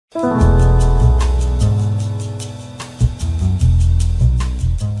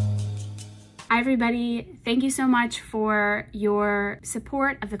everybody. Thank you so much for your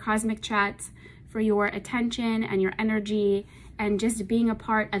support of the Cosmic Chats, for your attention and your energy, and just being a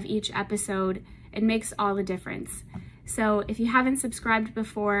part of each episode. It makes all the difference. So if you haven't subscribed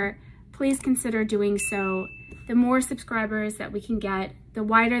before, please consider doing so. The more subscribers that we can get, the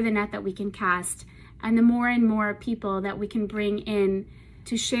wider the net that we can cast, and the more and more people that we can bring in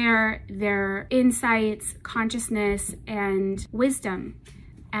to share their insights, consciousness, and wisdom,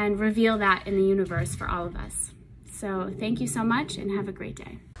 and reveal that in the universe for all of us. So thank you so much and have a great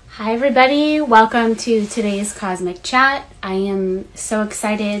day. Hi everybody, welcome to today's Cosmic Chat. I am so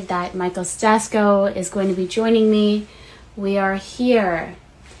excited that Michael Stasko is going to be joining me. We are here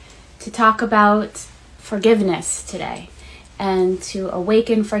to talk about forgiveness today, and to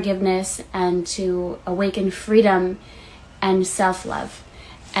awaken forgiveness and to awaken freedom and self-love.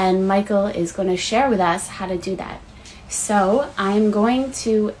 And Michael is going to share with us how to do that. So I'm going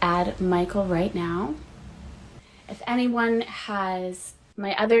to add Michael right now. If anyone has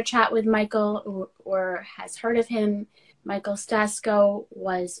my other chat with Michael or has heard of him, Michael Stasko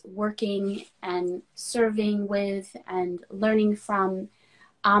was working and serving with and learning from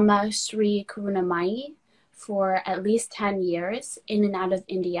Amma Sri Karunamai for at least 10 years in and out of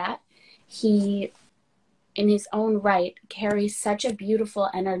India. He, in his own right, carries such a beautiful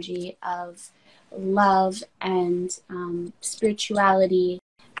energy of love and spirituality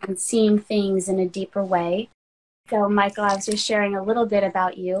and seeing things in a deeper way. So Michael, I was just sharing a little bit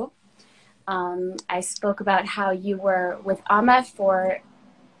about you. I spoke about how you were with Amma for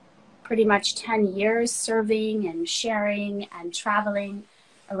pretty much 10 years, serving and sharing and traveling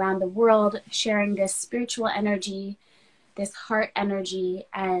around the world, sharing this spiritual energy, this heart energy,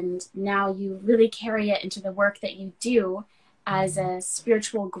 and now you really carry it into the work that you do as a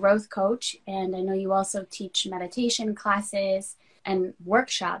spiritual growth coach. And I know you also teach meditation classes and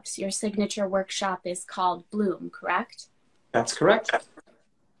workshops. Your signature workshop is called Bloom, correct? That's correct.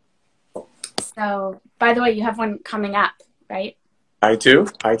 So, by the way, you have one coming up, right? I do.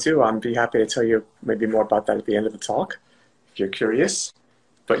 I'd be happy to tell you maybe more about that at the end of the talk, if you're curious.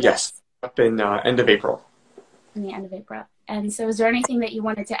 But yes, up in end of April. In the end of April. And so is there anything that you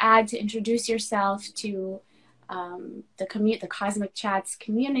wanted to add to introduce yourself to the Cosmic Chats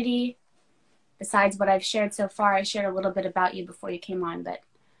community? Besides what I've shared so far, I shared a little bit about you before you came on, but...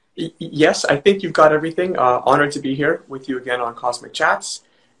 Yes, I think you've got everything. Honored to be here with you again on Cosmic Chats,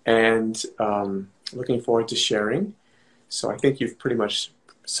 and looking forward to sharing. So I think you've pretty much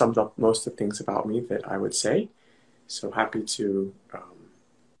summed up most of the things about me that I would say. So happy to,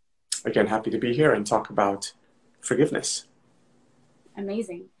 again, happy to be here and talk about forgiveness.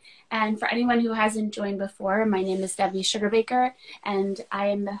 Amazing. And for anyone who hasn't joined before, my name is Debbie Sugarbaker, and I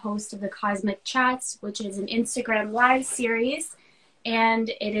am the host of the Cosmic Chats, which is an Instagram live series. And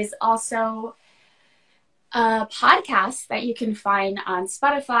it is also a podcast that you can find on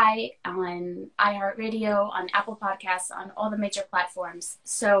Spotify, on iHeartRadio, on Apple Podcasts, on all the major platforms.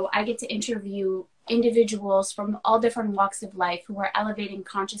 So I get to interview individuals from all different walks of life who are elevating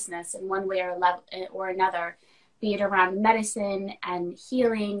consciousness in one way or another, be it around medicine and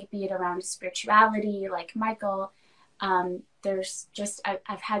healing, be it around spirituality, like Michael. There's just,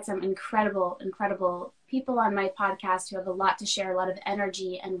 I've had some incredible people on my podcast who have a lot to share, a lot of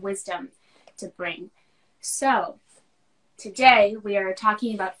energy and wisdom to bring. So today we are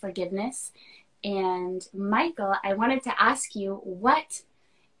talking about forgiveness. And Michael, I wanted to ask you, what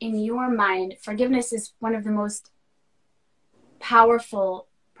in your mind, forgiveness is one of the most powerful,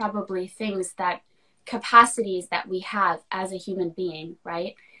 probably, things that capacities that we have as a human being,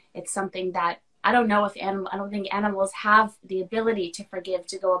 right? It's something that I don't think animals have the ability to forgive,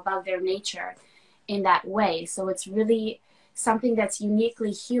 to go above their nature in that way. So it's really something that's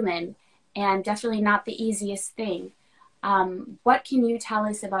uniquely human and definitely not the easiest thing. What can you tell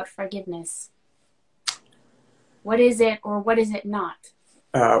us about forgiveness? What is it, or what is it not?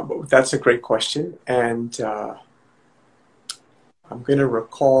 That's a great question. And I'm going to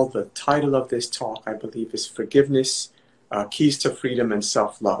recall the title of this talk, I believe, is Forgiveness, Keys to Freedom and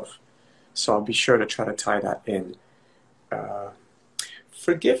Self-Love. So I'll be sure to try to tie that in.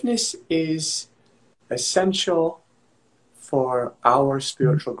 Forgiveness is essential for our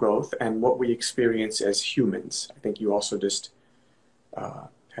spiritual growth and what we experience as humans. I think you also just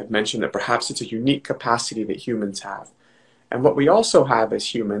had mentioned that perhaps it's a unique capacity that humans have. And what we also have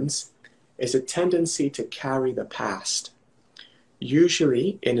as humans is a tendency to carry the past,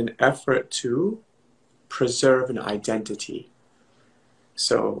 usually in an effort to preserve an identity.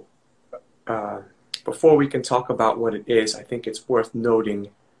 So before we can talk about what it is, I think it's worth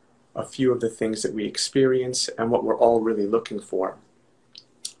noting a few of the things that we experience and what we're all really looking for.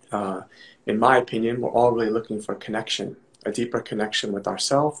 Uh, in my opinion, we're all really looking for connection, a deeper connection with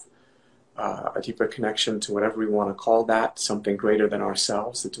ourselves, a deeper connection to whatever we want to call that, something greater than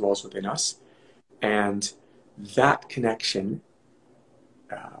ourselves that dwells within us. And that connection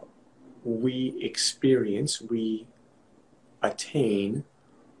we experience, we attain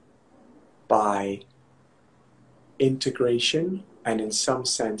by integration and in some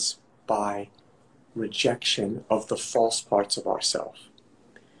sense by rejection of the false parts of ourselves.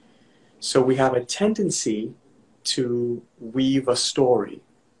 So we have a tendency to weave a story.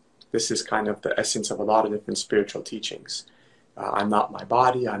 This is kind of the essence of a lot of different spiritual teachings. I'm not my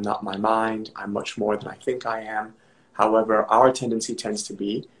body, I'm not my mind, I'm much more than I think I am. However, our tendency tends to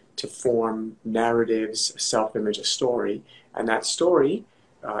be to form narratives, self-image, a story, and that story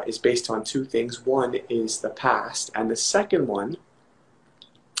is based on two things. One is the past, and the second one,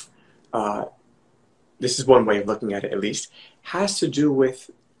 this is one way of looking at it at least, has to do with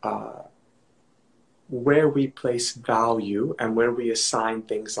where we place value and where we assign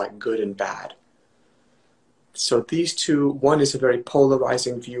things like good and bad. So these two, one is a very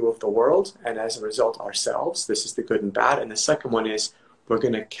polarizing view of the world, and as a result ourselves, this is the good and bad, and the second one is we're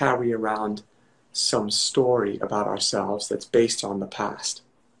going to carry around some story about ourselves that's based on the past.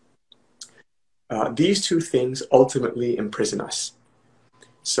 These two things ultimately imprison us.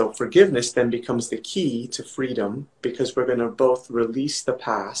 So forgiveness then becomes the key to freedom, because we're going to both release the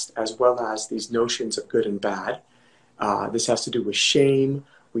past as well as these notions of good and bad. This has to do with shame.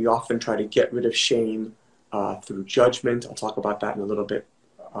 We often try to get rid of shame through judgment. I'll talk about that in a little bit.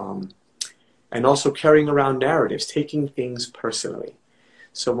 And also carrying around narratives, taking things personally.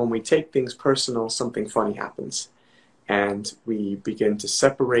 So when we take things personal, something funny happens. And we begin to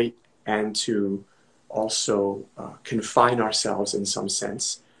separate and to also confine ourselves in some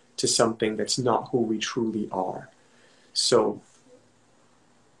sense to something that's not who we truly are. So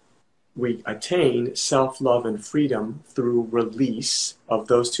we attain self-love and freedom through release of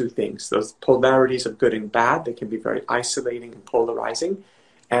those two things, those polarities of good and bad that can be very isolating and polarizing,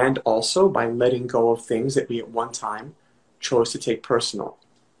 and also by letting go of things that we at one time chose to take personal.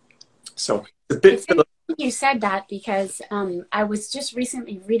 So a bit you said that because I was just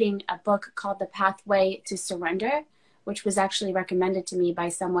recently reading a book called The Pathway to Surrender, which was actually recommended to me by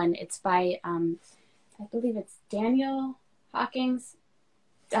someone. It's by, I believe it's Daniel Hawkins,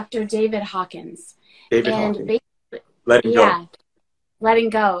 Dr. David Hawkins. David and Hawkins. Letting go. Yeah, letting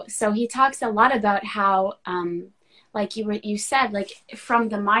go. So he talks a lot about how, like you said, like from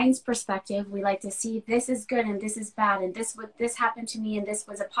the mind's perspective, we like to see this is good and this is bad, and this happened to me, and this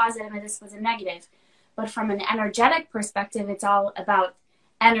was a positive and this was a negative. But from an energetic perspective, it's all about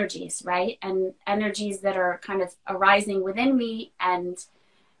energies, right? And energies that are kind of arising within me, and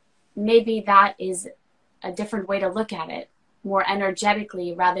maybe that is a different way to look at it, more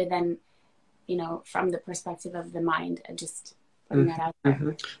energetically rather than, from the perspective of the mind. And just putting that out there.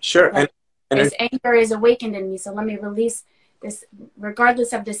 Mm-hmm. Sure. Like, this anger is awakened in me, so let me release this,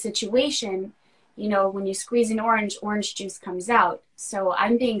 regardless of the situation. When you squeeze an orange juice comes out. So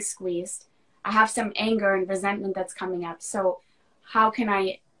I'm being squeezed. I have some anger and resentment that's coming up. So how can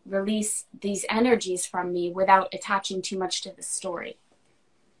I release these energies from me without attaching too much to the story?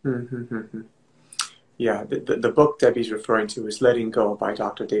 Mm-hmm. Yeah, the book Debbie's referring to is Letting Go by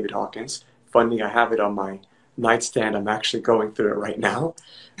Dr. David Hawkins. Funny, I have it on my nightstand. I'm actually going through it right now.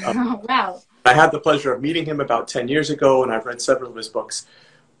 Oh, wow. I had the pleasure of meeting him about 10 years ago, and I've read several of his books.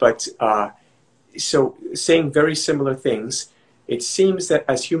 But so saying very similar things, it seems that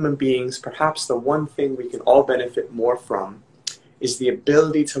as human beings, perhaps the one thing we can all benefit more from is the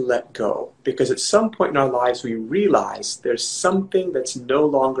ability to let go. Because at some point in our lives, we realize there's something that's no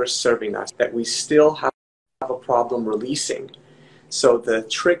longer serving us, that we still have a problem releasing. So the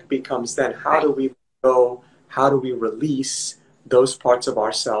trick becomes then, how do we go, how do we release those parts of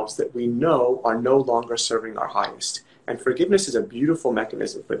ourselves that we know are no longer serving our highest? And forgiveness is a beautiful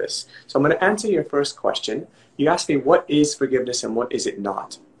mechanism for this. So I'm going to answer your first question. You asked me, what is forgiveness and what is it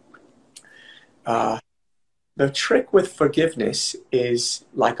not? The trick with forgiveness is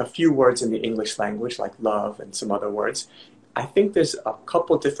like a few words in the English language, like love and some other words. I think there's a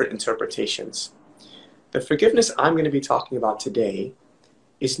couple different interpretations. The forgiveness I'm going to be talking about today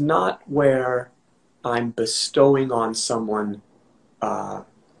is not where I'm bestowing on someone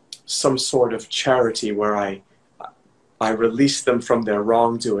some sort of charity where I release them from their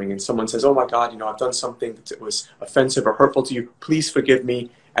wrongdoing, and someone says, oh my God, I've done something that was offensive or hurtful to you, please forgive me,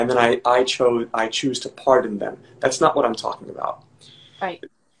 and then I choose to pardon them. That's not what I'm talking about. Right.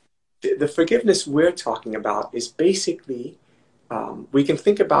 The forgiveness we're talking about is basically, we can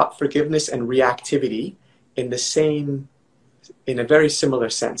think about forgiveness and reactivity in the same in a very similar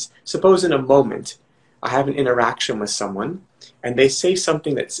sense. Suppose in a moment I have an interaction with someone and they say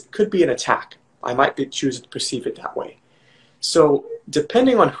something that could be an attack. I might choose to perceive it that way. So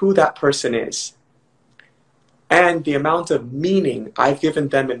depending on who that person is and the amount of meaning I've given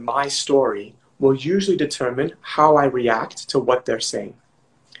them in my story will usually determine how I react to what they're saying.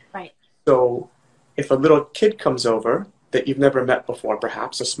 Right. So if a little kid comes over that you've never met before,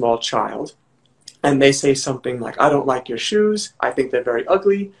 perhaps a small child, and they say something like, I don't like your shoes, I think they're very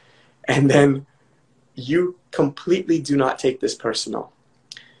ugly, and then you completely do not take this personal.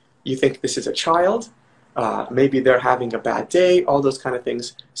 You think this is a child, maybe they're having a bad day, all those kind of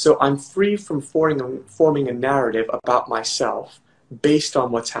things. So I'm free from forming a narrative about myself based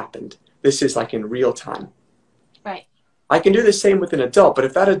on what's happened. This is like in real time. Right. I can do the same with an adult, but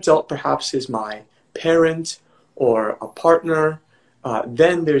if that adult perhaps is my parent or a partner,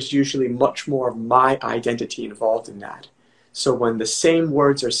 then there's usually much more of my identity involved in that. So when the same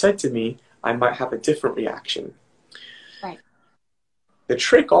words are said to me, I might have a different reaction. Right. The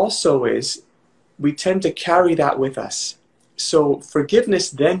trick also is we tend to carry that with us. So forgiveness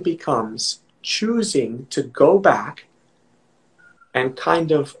then becomes choosing to go back and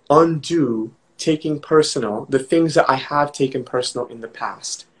kind of undo taking personal the things that I have taken personal in the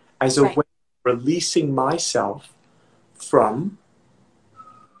past as a way of releasing myself from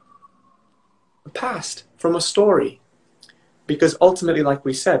the past, from a story. Because ultimately, like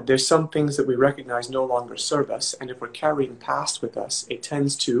we said, there's some things that we recognize no longer serve us, and if we're carrying past with us, it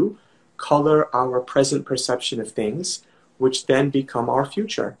tends to color our present perception of things, which then become our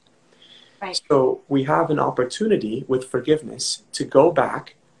future. Right. So we have an opportunity with forgiveness to go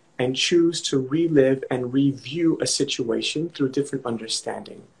back and choose to relive and review a situation through different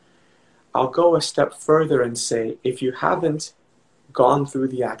understanding. I'll go a step further and say, if you haven't gone through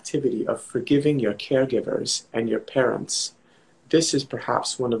the activity of forgiving your caregivers and your parents, this is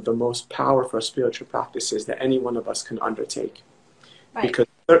perhaps one of the most powerful spiritual practices that any one of us can undertake. Right. Because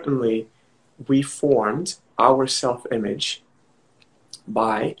certainly we formed our self-image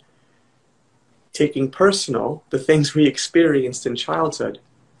by taking personal the things we experienced in childhood,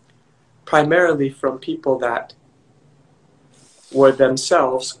 primarily from people that were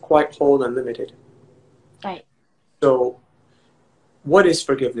themselves quite whole and limited. Right. So what is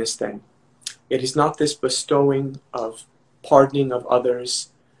forgiveness then? It is not this bestowing of pardoning of others.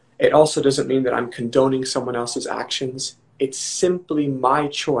 It also doesn't mean that I'm condoning someone else's actions. It's simply my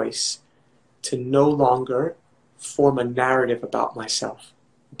choice to no longer form a narrative about myself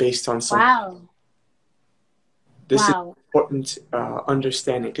based on something. Wow. This is important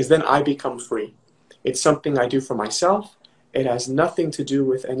understanding, because then I become free. It's something I do for myself. It has nothing to do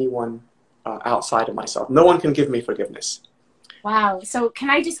with anyone outside of myself. No one can give me forgiveness. Wow. So can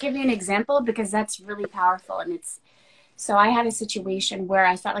I just give you an example? Because that's really powerful. And so I had a situation where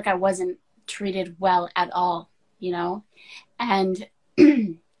I felt like I wasn't treated well at all, you know, and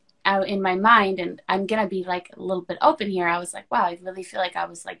in my mind, and I'm going to be like a little bit open here. I was like, wow, I really feel like I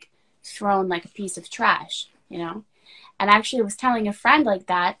was like thrown like a piece of trash, you know? And actually I was telling a friend like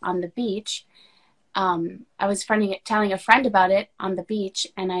that on the beach. I was telling a friend about it on the beach,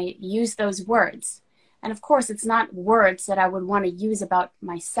 and I used those words. And of course, it's not words that I would want to use about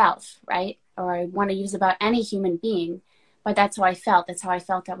myself, right? Or I want to use about any human being. But that's how I felt. That's how I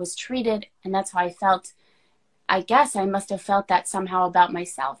felt I was treated. And that's how I felt. I guess I must have felt that somehow about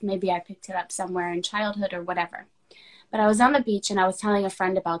myself. Maybe I picked it up somewhere in childhood or whatever. But I was on the beach and I was telling a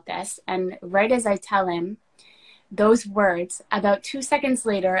friend about this. And right as I tell him those words, about 2 seconds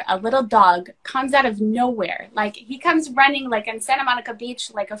later, a little dog comes out of nowhere. Like he comes running like on Santa Monica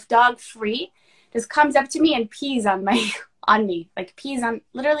Beach, like a dog free, just comes up to me and pees on me, like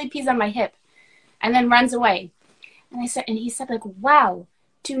literally pees on my hip, and then runs away. And he said like, wow,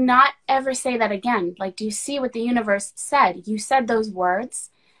 do not ever say that again. Like, do you see what the universe said? You said those words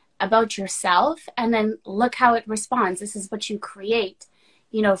about yourself, and then look how it responds. This is what you create,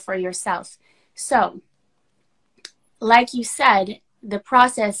 you know, for yourself. So like you said, the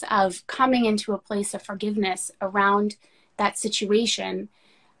process of coming into a place of forgiveness around that situation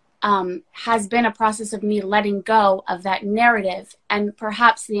has been a process of me letting go of that narrative and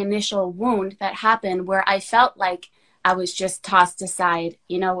perhaps the initial wound that happened where I felt like I was just tossed aside.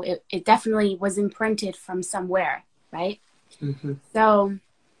 You know, it definitely was imprinted from somewhere, right? Mm-hmm. So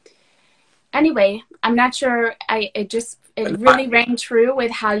anyway, I'm not sure. It really rang true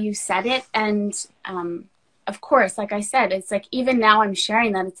with how you said it. And of course, like I said, it's like even now I'm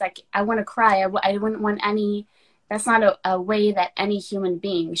sharing that. It's like I want to cry. I wouldn't want any. That's not a way that any human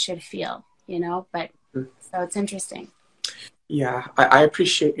being should feel, you know. But so it's interesting. Yeah, I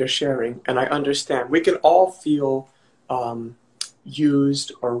appreciate your sharing, and I understand. We can all feel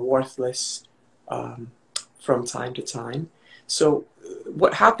used or worthless from time to time. So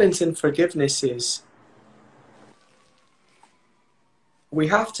what happens in forgiveness is we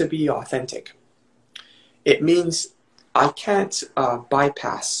have to be authentic. It means I can't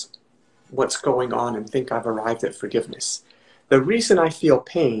bypass what's going on and think I've arrived at forgiveness. The reason I feel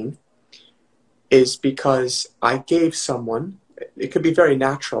pain is because I gave someone, it could be very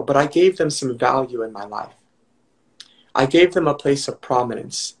natural, but I gave them some value in my life. I gave them a place of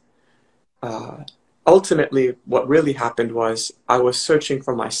prominence. Ultimately, what really happened was I was searching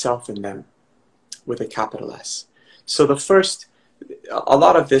for myself in them with a capital S. So a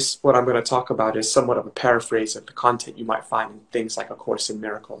lot of this, what I'm going to talk about, is somewhat of a paraphrase of the content you might find in things like A Course in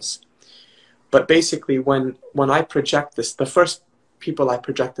Miracles. But basically, when I project this, the first people I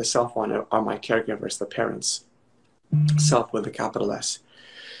project the self on are my caregivers, the parents, self with a capital S.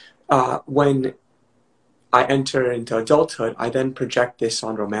 When I enter into adulthood, I then project this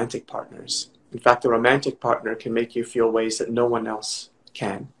on romantic partners. In fact, a romantic partner can make you feel ways that no one else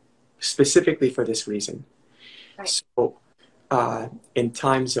can, specifically for this reason. Right. So in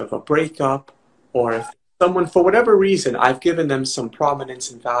times of a breakup, or if someone, for whatever reason, I've given them some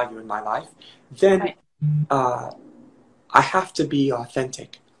prominence and value in my life, then right. I have to be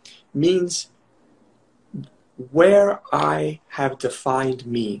authentic. Means where I have defined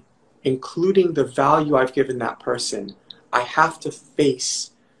me, including the value I've given that person, I have to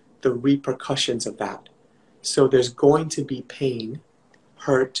face the repercussions of that. So there's going to be pain,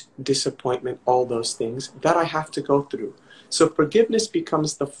 hurt, disappointment, all those things that I have to go through. So forgiveness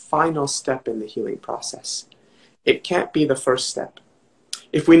becomes the final step in the healing process. It can't be the first step.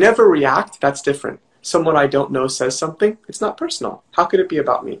 If we never react, that's different. Someone I don't know says something, it's not personal. How could it be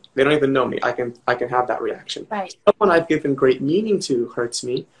about me? They don't even know me. I can have that reaction. Right. Someone I've given great meaning to hurts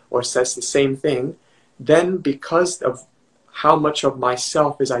me or says the same thing, then because of how much of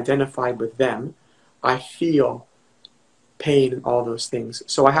myself is identified with them, I feel pain and all those things.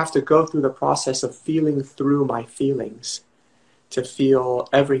 So I have to go through the process of feeling through my feelings to feel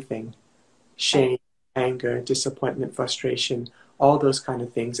everything. Shame, anger, disappointment, frustration, all those kind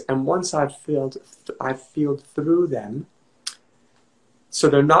of things. And once I've felt through them, so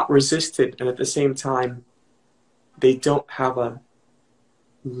they're not resisted, and at the same time, they don't have a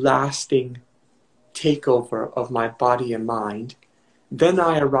lasting takeover of my body and mind, then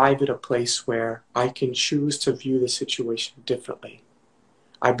I arrive at a place where I can choose to view the situation differently.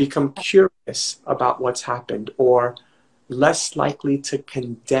 I become curious about what's happened, or less likely to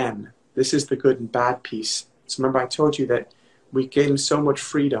condemn. This is the good and bad piece. So remember I told you that we gain so much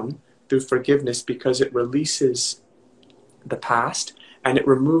freedom through forgiveness because it releases the past and it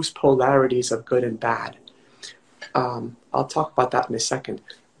removes polarities of good and bad. I'll talk about that in a second.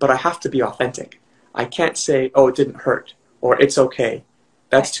 But I have to be authentic. I can't say, oh, it didn't hurt, or it's okay.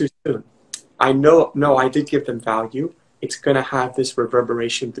 That's too soon. I know, no, I did give them value. It's going to have this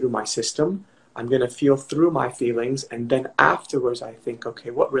reverberation through my system. I'm going to feel through my feelings, and then afterwards I think,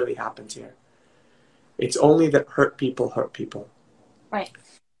 okay, what really happened here? It's only that hurt people hurt people. Right.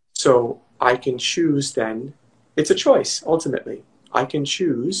 So I can choose then, it's a choice, ultimately. I can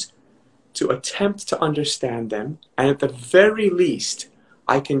choose to attempt to understand them, and at the very least,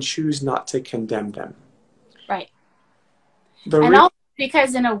 I can choose not to condemn them. Right. And also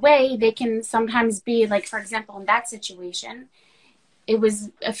because in a way, they can sometimes be, like, for example, in that situation, it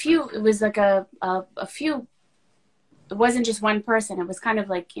wasn't just one person. It was kind of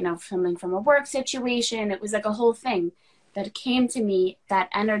like, coming from a work situation. It was like a whole thing that came to me, that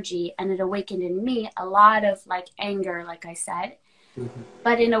energy, and it awakened in me a lot of like anger, like I said. Mm-hmm.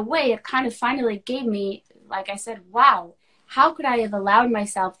 But in a way, it kind of finally gave me, like I said, wow, how could I have allowed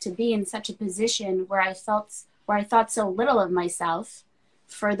myself to be in such a position where I thought so little of myself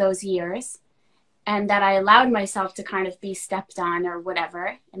for those years, and that I allowed myself to kind of be stepped on or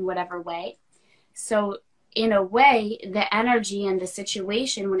whatever, in whatever way. So in a way, the energy and the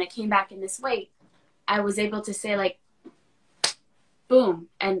situation, when it came back in this way, I was able to say, like, boom,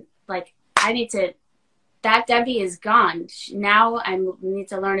 and like, that Debbie is gone. Now I need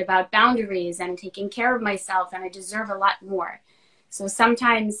to learn about boundaries and taking care of myself, and I deserve a lot more. So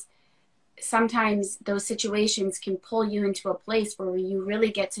sometimes those situations can pull you into a place where you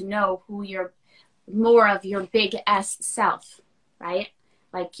really get to know who you're, more of your big S self, right?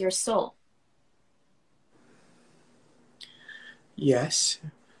 Like your soul. Yes,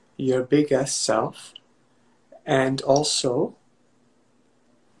 your big S self, and also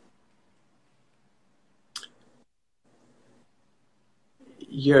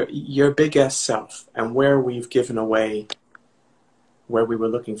your big S self, and where we've given away, where we were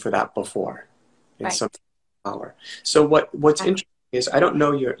looking for that before in some power. So what's interesting is I don't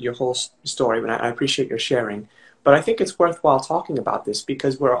know your whole story, but I appreciate your sharing. But I think it's worthwhile talking about this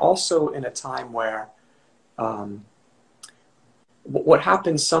because we're also in a time where um, what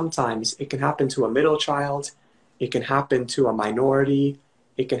happens sometimes, it can happen to a middle child, it can happen to a minority,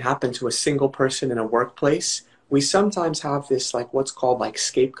 it can happen to a single person in a workplace. We sometimes have this like what's called like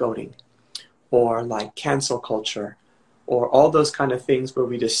scapegoating or like cancel culture or all those kind of things where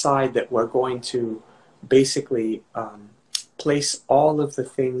we decide that we're going to basically place all of the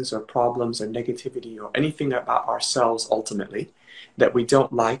things or problems or negativity or anything about ourselves ultimately that we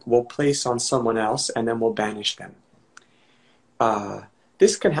don't like, we'll place on someone else and then we'll banish them.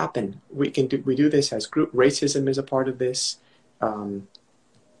 This can happen. We do this as group. Racism is a part of this.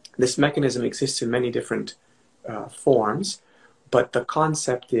 This mechanism exists in many different forms, but the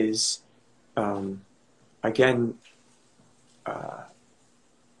concept is, again,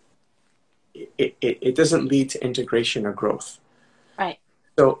 it doesn't lead to integration or growth. Right.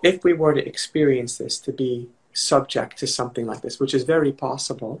 So if we were to experience this, to be subject to something like this, which is very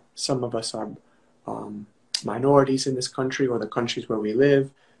possible, some of us are minorities in this country or the countries where we live,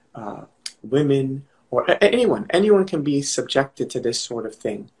 women, or anyone can be subjected to this sort of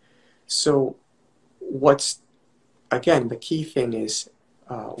thing. So again, the key thing is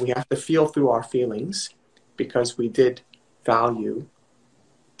we have to feel through our feelings because we did value,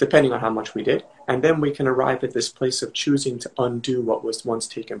 depending on how much we did, and then we can arrive at this place of choosing to undo what was once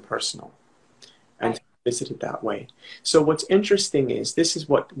taken personal and to visit it that way. So what's interesting is this is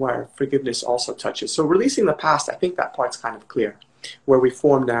where forgiveness also touches. So releasing the past, I think that part's kind of clear, where we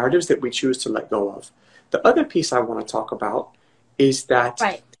form narratives that we choose to let go of. The other piece I want to talk about is that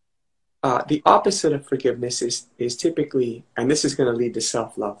the opposite of forgiveness is typically, and this is going to lead to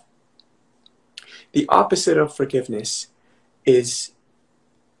self-love. The opposite of forgiveness is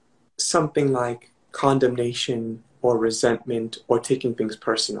something like condemnation or resentment or taking things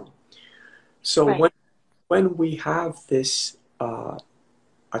personal. So when we have this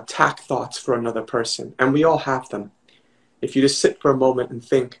attack thoughts for another person, and we all have them, if you just sit for a moment and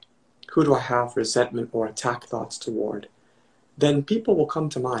think, who do I have resentment or attack thoughts toward? Then people will come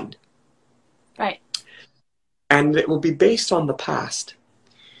to mind. Right. And it will be based on the past.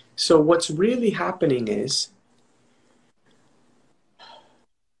 So what's really happening is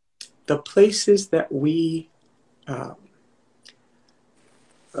the places that we, let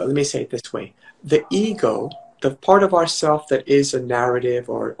me say it this way, the ego, the part of ourself that is a narrative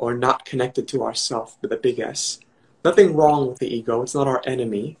or not connected to ourself with a big S, nothing wrong with the ego, it's not our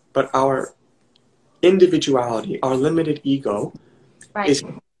enemy, but our individuality, our limited ego is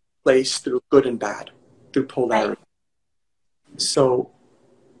placed through good and bad, through polarity. So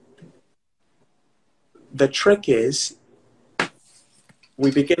the trick is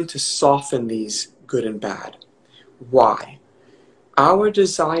we begin to soften these good and bad. Why? Our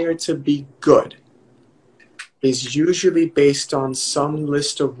desire to be good is usually based on some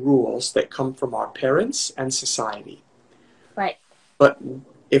list of rules that come from our parents and society. Right. But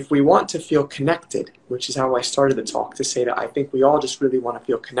if we want to feel connected, which is how I started the talk, to say that I think we all just really want to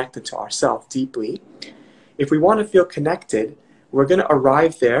feel connected to ourselves deeply. If we want to feel connected, we're going to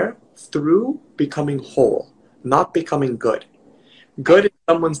arrive there through becoming whole, not becoming good. Good is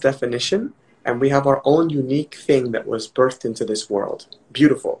someone's definition, and we have our own unique thing that was birthed into this world.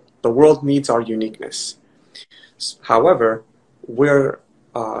 Beautiful. The world needs our uniqueness. However, we're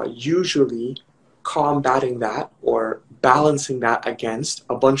usually combating that or balancing that against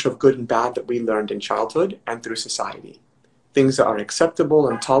a bunch of good and bad that we learned in childhood and through society. Things that are acceptable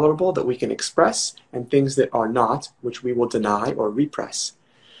and tolerable that we can express, and things that are not, which we will deny or repress.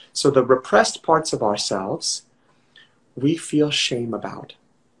 So the repressed parts of ourselves, we feel shame about.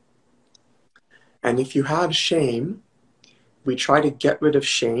 And if you have shame, we try to get rid of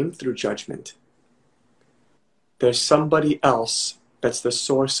shame through judgment. There's somebody else that's the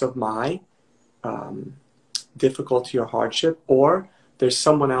source of my difficulty or hardship, or there's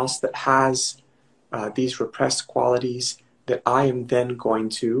someone else that has these repressed qualities that I am then going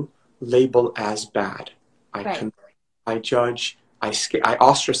to label as bad. I judge, I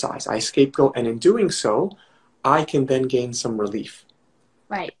ostracize, I scapegoat, and in doing so, I can then gain some relief.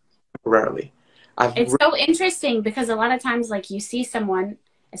 Right. Temporarily. It's so interesting because a lot of times, like, you see someone,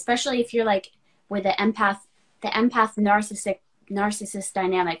 especially if you're like with the empath narcissist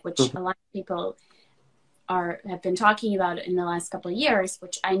dynamic, which a lot of people have been talking about in the last couple of years,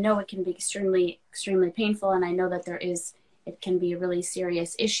 which I know it can be extremely, extremely painful. And I know that it can be a really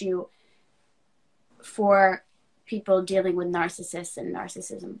serious issue for people dealing with narcissists and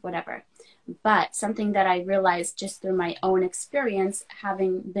narcissism, whatever. But something that I realized just through my own experience,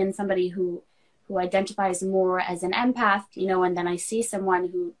 having been somebody who who identifies more as an empath, you know, and then I see someone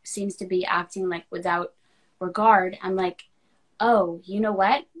who seems to be acting like without regard, I'm like, oh, you know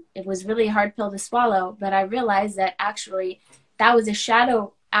what? It was really a hard pill to swallow, but I realized that actually that was a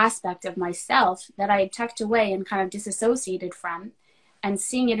shadow aspect of myself that I had tucked away and kind of disassociated from. And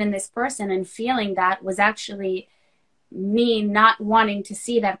seeing it in this person and feeling that was actually me not wanting to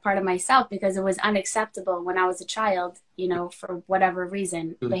see that part of myself because it was unacceptable when I was a child, you know, for whatever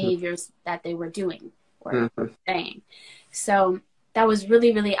reason, behaviors that they were doing or saying. So that was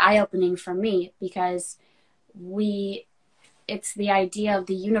really, really eye-opening for me because it's the idea of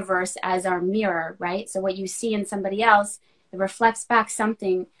the universe as our mirror, right? So what you see in somebody else, it reflects back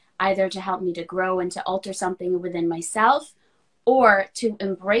something either to help me to grow and to alter something within myself, or to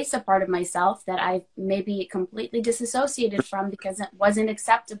embrace a part of myself that I maybe completely disassociated from because it wasn't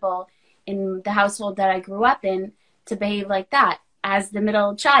acceptable in the household that I grew up in to behave like that as the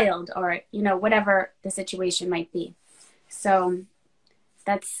middle child, or, you know, whatever the situation might be. So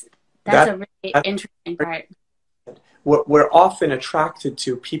that's a really interesting part. We're often attracted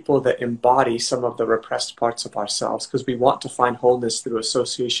to people that embody some of the repressed parts of ourselves because we want to find wholeness through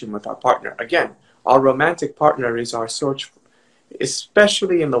association with our partner. Again, our romantic partner is our search,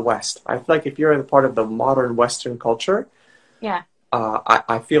 especially in the West. I feel like if you're in part of the modern Western culture, yeah,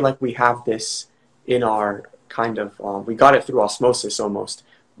 I feel like we have this in our kind of, we got it through osmosis almost.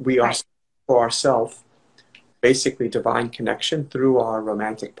 We are for ourselves, basically divine connection through our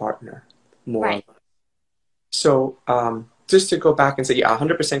romantic partner more. Right. So just to go back and say, yeah,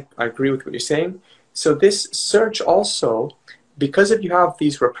 100% I agree with what you're saying. So this search also, because if you have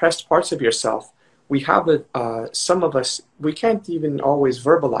these repressed parts of yourself, we have some of us, we can't even always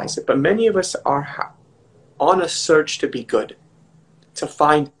verbalize it, but many of us are on a search to be good, to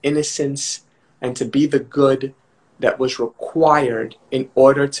find innocence and to be the good that was required in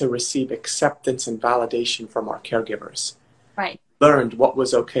order to receive acceptance and validation from our caregivers. Right. Learned what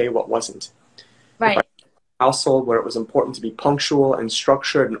was okay, what wasn't. Right. Household where it was important to be punctual and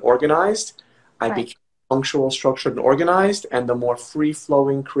structured and organized, I became punctual, structured, and organized, and the more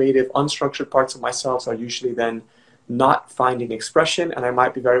free-flowing, creative, unstructured parts of myself are usually then not finding expression, and I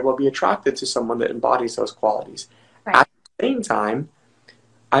might very well be attracted to someone that embodies those qualities. Right. At the same time,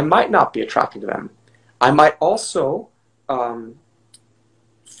 I might not be attracted to them. I might also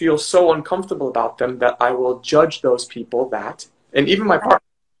feel so uncomfortable about them that I will judge those people that, and even my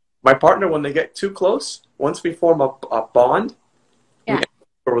partner, when they get too close, once we form a bond,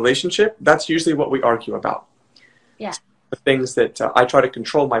 a relationship, that's usually what we argue about. Yeah. The things that I try to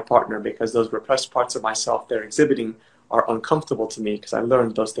control my partner because those repressed parts of myself they're exhibiting are uncomfortable to me because I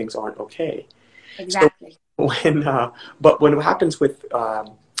learned those things aren't okay. Exactly. So but when it happens with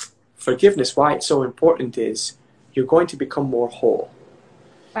forgiveness, why it's so important is you're going to become more whole.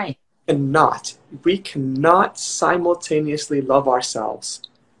 Right. We cannot simultaneously love ourselves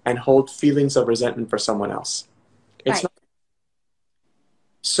and hold feelings of resentment for someone else. It's not.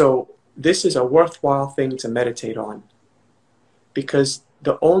 So this is a worthwhile thing to meditate on, because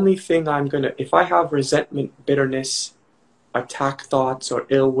the only thing if I have resentment, bitterness, attack thoughts, or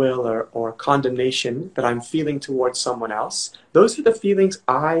ill will or condemnation that I'm feeling towards someone else, those are the feelings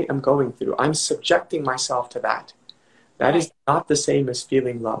I am going through. I'm subjecting myself to that. That is not the same as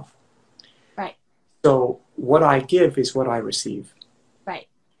feeling love. Right. So what I give is what I receive. Right.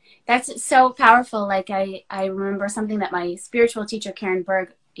 That's so powerful. Like I remember something that my spiritual teacher, Karen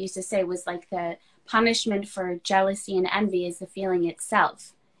Berg, used to say was like the punishment for jealousy and envy is the feeling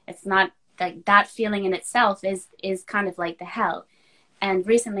itself. It's not like that feeling in itself is kind of like the hell. And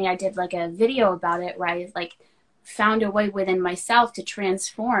recently I did like a video about it where I like found a way within myself to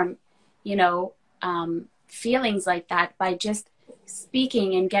transform, you know, feelings like that by just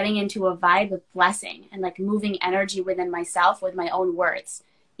speaking and getting into a vibe of blessing and like moving energy within myself with my own words.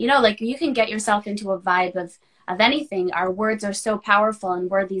 You know, like you can get yourself into a vibe of anything. Our words are so powerful and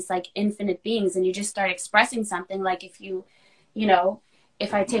we're these like infinite beings, and you just start expressing something. Like if you know,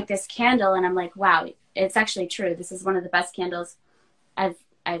 if I take this candle and I'm like, wow, it's actually true. This is one of the best candles I've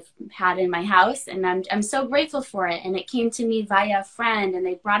had in my house, and I'm so grateful for it. And it came to me via a friend, and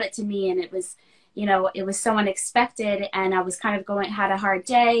they brought it to me, and it was, you know, it was so unexpected, and I was kind of had a hard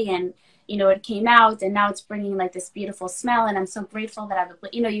day, and you know, it came out, and now it's bringing like this beautiful smell, and I'm so grateful that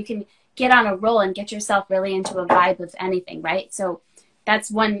you know, you can get on a roll and get yourself really into a vibe of anything, right? So that's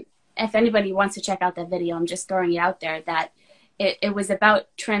one. If anybody wants to check out that video, I'm just throwing it out there that it was about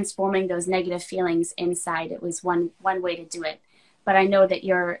transforming those negative feelings inside. It was one way to do it. But I know that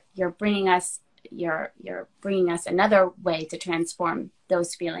you're bringing us another way to transform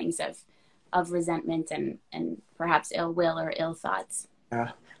those feelings of resentment and perhaps ill will or ill thoughts.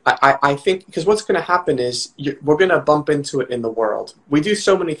 Yeah, I think because what's going to happen is we're going to bump into it in the world. We do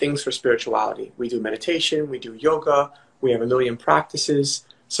so many things for spirituality. We do meditation, we do yoga, we have a million practices.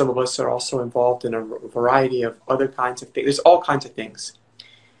 Some of us are also involved in a variety of other kinds of things. There's all kinds of things.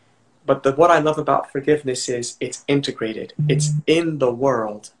 But what I love about forgiveness is it's integrated. It's in the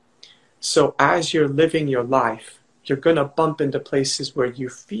world. So as you're living your life, you're going to bump into places where you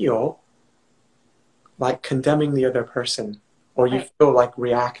feel like condemning the other person, or you feel like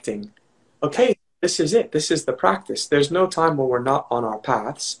reacting. Okay, this is it. This is the practice. There's no time where we're not on our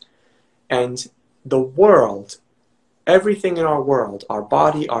paths. And the world, everything in our world, our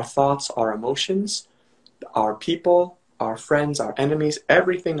body, our thoughts, our emotions, our people, our friends, our enemies,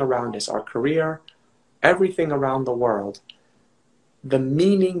 everything around us, our career, everything around the world, the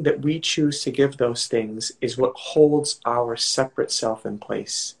meaning that we choose to give those things is what holds our separate self in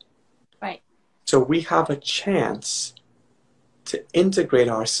place. Right. So we have a chance to integrate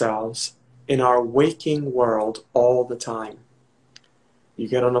ourselves in our waking world all the time. You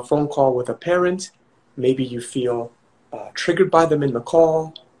get on a phone call with a parent, maybe you feel triggered by them in the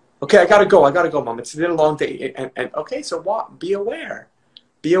call. Okay, I gotta go, Mom. It's been a long day. And okay, so what? Be aware.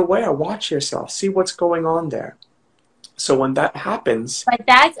 Be aware. Watch yourself. See what's going on there. So when that happens... But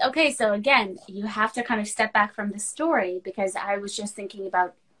that's, okay, so again, you have to kind of step back from the story, because I was just thinking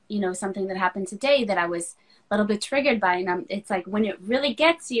about, you know, something that happened today that I was a little bit triggered by. And it's like, when it really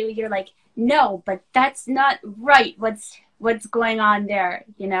gets you, you're like, no, but that's not right. What's going on there,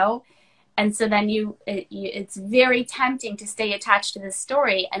 you know? And so then it's very tempting to stay attached to this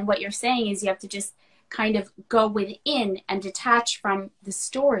story. And what you're saying is you have to just kind of go within and detach from the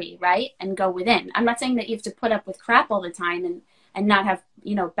story, right? And go within. I'm not saying that you have to put up with crap all the time and not have,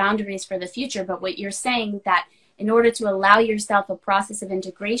 you know, boundaries for the future. But what you're saying, that in order to allow yourself a process of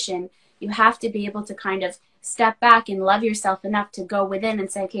integration, you have to be able to kind of step back and love yourself enough to go within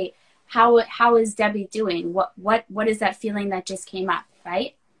and say, okay, how is Debbie doing? What is that feeling that just came up,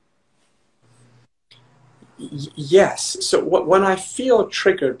 right? Yes. So when I feel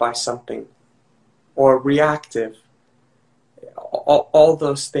triggered by something or reactive, all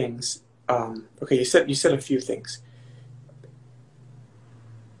those things. Okay, you said a few things.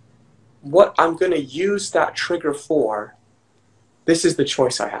 What I'm going to use that trigger for, this is the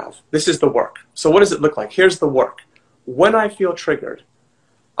choice I have. This is the work. So what does it look like? Here's the work. When I feel triggered,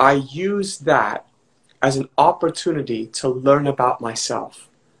 I use that as an opportunity to learn about myself,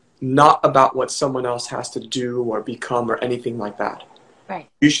 not about what someone else has to do or become or anything like that. Right.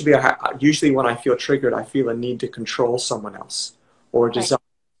 Usually when I feel triggered, I feel a need to control someone else, or a desire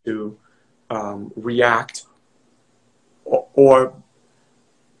to react or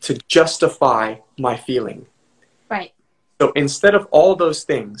to justify my feeling. Right. So instead of all those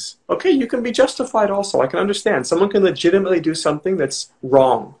things, okay, you can be justified also. I can understand. Someone can legitimately do something that's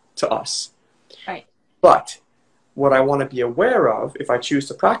wrong to us. Right. But what I want to be aware of, if I choose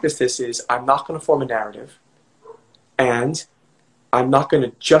to practice this, is I'm not going to form a narrative, and I'm not going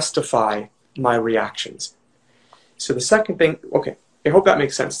to justify my reactions. So the second thing, okay, I hope that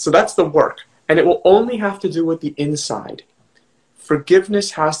makes sense. So that's the work, and it will only have to do with the inside.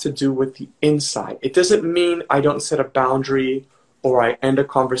 Forgiveness has to do with the inside. It doesn't mean I don't set a boundary or I end a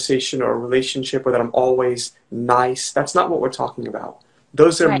conversation or a relationship or that I'm always nice. That's not what we're talking about.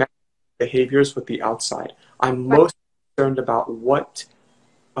 Those are behaviors with the outside. I'm most concerned about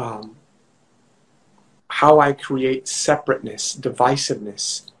how I create separateness,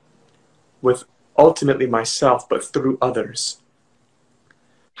 divisiveness with ultimately myself, but through others.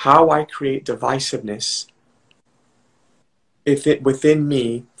 How I create divisiveness within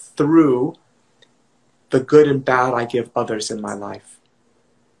me through the good and bad I give others in my life.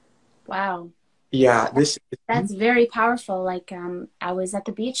 Wow. Yeah, that's very powerful. Like I was at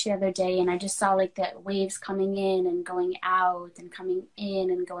the beach the other day and I just saw like the waves coming in and going out and coming in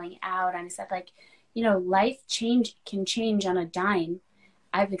and going out. And I said, like, you know, life can change on a dime.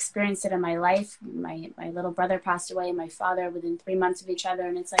 I've experienced it in my life. My little brother passed away and my father within 3 months of each other.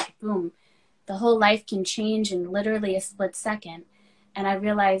 And it's like, boom, the whole life can change in literally a split second. And I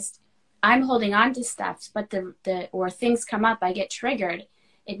realized I'm holding on to stuff, but or things come up, I get triggered.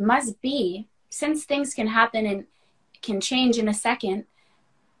 It must be, since things can happen and can change in a second,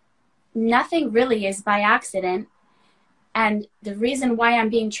 nothing really is by accident. And the reason why I'm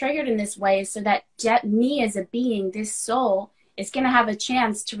being triggered in this way is so that me as a being, this soul, is going to have a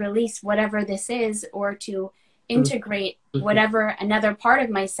chance to release whatever this is, or to integrate whatever another part of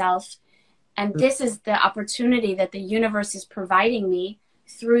myself. And this is the opportunity that the universe is providing me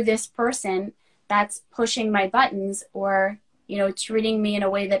through this person that's pushing my buttons, or, you know, treating me in a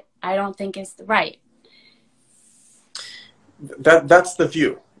way that I don't think is right. That's the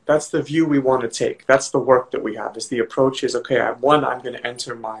view. That's the view we want to take. That's the work that we have. Is the approach is, okay, one, I'm going to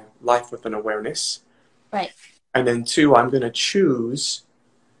enter my life with an awareness. Right. And then two, I'm going to choose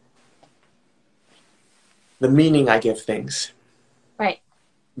the meaning I give things. Right.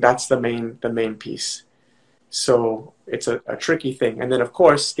 That's the main piece. So it's a tricky thing. And then, of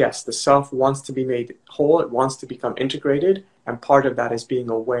course, yes, the self wants to be made whole. It wants to become integrated. And part of that is being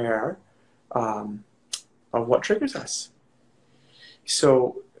aware of what triggers us.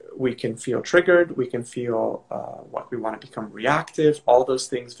 So we can feel triggered. We can feel what we want to become reactive. All those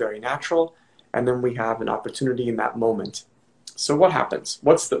things very natural. And then we have an opportunity in that moment. So what happens?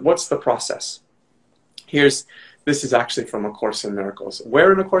 What's the process? This is actually from A Course in Miracles.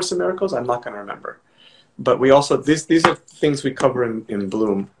 Where in A Course in Miracles? I'm not going to remember. But we also, these are things we cover in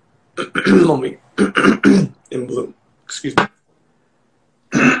Bloom. In Bloom. Excuse me.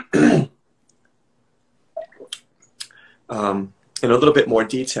 In a little bit more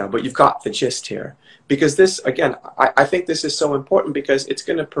detail, but you've got the gist here. Because this, again, I think this is so important because it's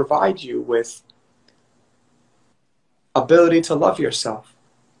going to provide you with ability to love yourself.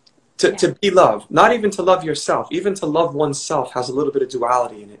 To be loved, not even to love yourself, even to love oneself has a little bit of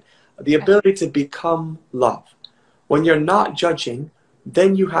duality in it. The ability to become love. When you're not judging,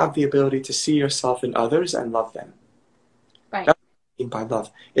 then you have the ability to see yourself in others and love them. Right. That's what I mean by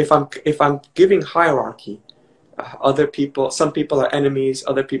love. If I'm giving hierarchy, other people, some people are enemies,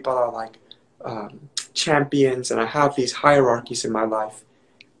 other people are like champions, and I have these hierarchies in my life.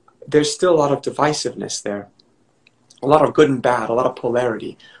 There's still a lot of divisiveness there. A lot of good and bad, a lot of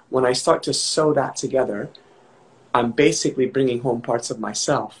polarity. When I start to sew that together, I'm basically bringing home parts of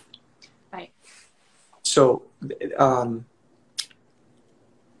myself. Right. So,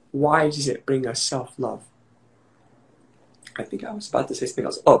 why does it bring us self-love? I think I was about to say something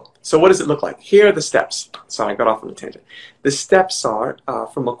else. Oh, so what does it look like? Here are the steps. Sorry, I got off on a tangent. The steps are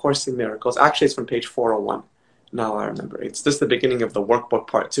from A Course in Miracles. Actually, it's from page 401. Now I remember. It's just the beginning of the workbook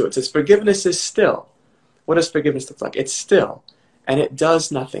part 2. It says, forgiveness is still. What does forgiveness look like? It's still, and it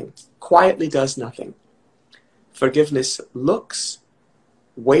does nothing. Quietly does nothing. Forgiveness looks,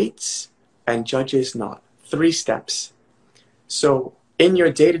 waits, and judges not. 3 steps. So in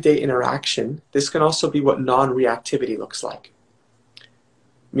your day-to-day interaction, this can also be what non-reactivity looks like.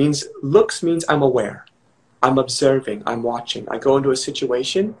 Looks means I'm aware. I'm observing. I'm watching. I go into a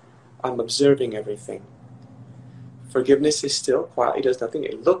situation. I'm observing everything. Forgiveness is still, quietly does nothing.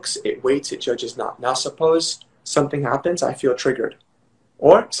 It looks, it waits, it judges not. Now suppose something happens, I feel triggered.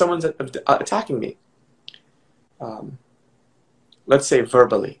 Or someone's attacking me. Let's say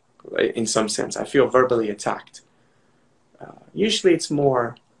verbally, in some sense. I feel verbally attacked. Usually it's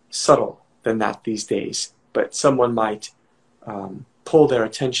more subtle than that these days. But someone might pull their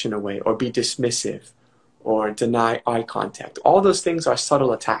attention away or be dismissive or deny eye contact. All those things are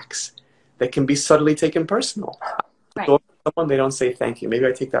subtle attacks that can be subtly taken personal. Right. So someone, they don't say thank you. Maybe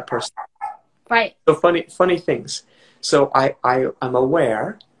I take that personal. Right. So funny things. So I'm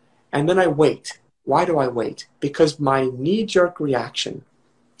aware, and then I wait. Why do I wait? Because my knee-jerk reaction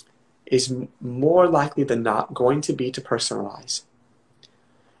is more likely than not going to be to personalize.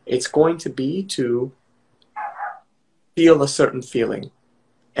 It's going to be to feel a certain feeling,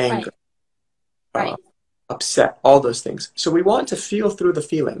 anger, Right. upset, all those things. So we want to feel through the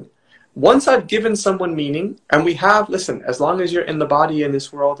feeling. Once I've given someone meaning, and we have, listen, as long as you're in the body in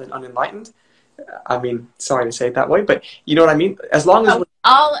this world and unenlightened, I mean, sorry to say it that way, but you know what I mean? As long as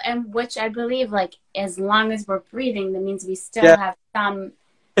and which I believe, like, as long as we're breathing, that means we still have some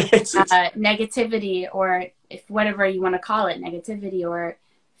negativity, or if whatever you want to call it, negativity or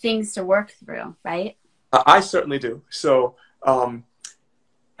things to work through, right? I certainly do. So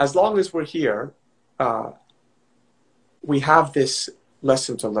as long as we're here, we have this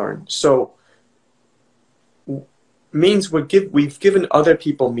lesson to learn. So means we've given other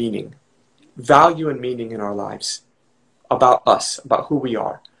people meaning, value and meaning in our lives about us, about who we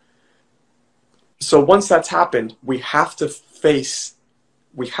are. So once that's happened, we have to face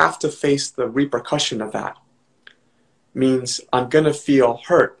the repercussion of that. Means I'm going to feel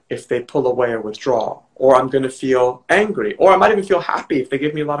hurt if they pull away or withdraw, or I'm going to feel angry, or I might even feel happy if they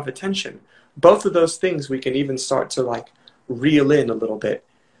give me a lot of attention. Both of those things we can even start to like reel in a little bit,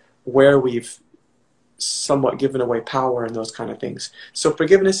 where we've somewhat given away power and those kind of things. So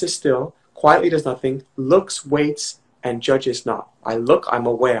forgiveness is still, quietly does nothing, looks, waits, and judges not. I look, I'm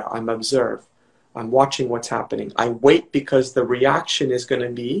aware, I'm observe, I'm watching what's happening. I wait because the reaction is going to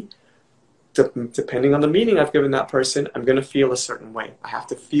be, depending on the meaning I've given that person, I'm going to feel a certain way. I have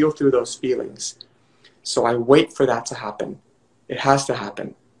to feel through those feelings. So I wait for that to happen. It has to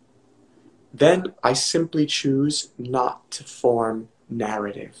happen. Then I simply choose not to form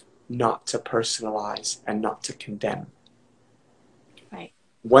narrative, not to personalize, and not to condemn. Right.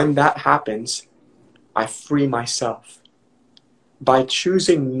 When that happens, I free myself. By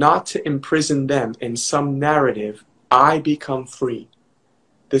choosing not to imprison them in some narrative, I become free.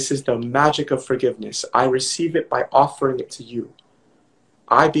 This is the magic of forgiveness. I receive it by offering it to you.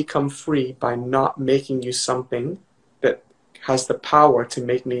 I become free by not making you something that has the power to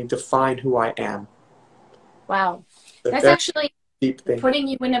make me define who I am. Wow. It's a That's very actually deep thing. putting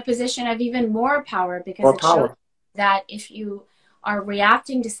you in a position of even more power, because More it shows power. that if you are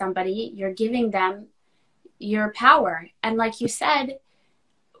reacting to somebody, you're giving them your power. And like you said,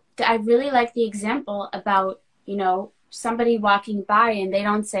 I really like the example about, you know, somebody walking by and they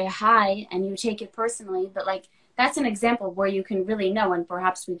don't say hi and you take it personally, but like that's an example where you can really know, and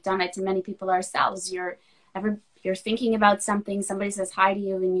perhaps we've done it to many people ourselves. You're thinking about something, somebody says hi to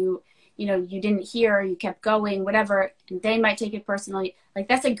you, and you know, you didn't hear, you kept going, whatever, and they might take it personally. Like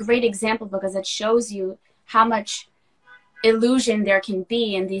that's a great example because it shows you how much illusion there can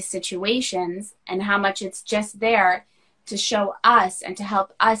be in these situations and how much it's just there to show us and to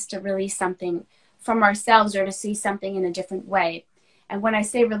help us to release something from ourselves or to see something in a different way. And when I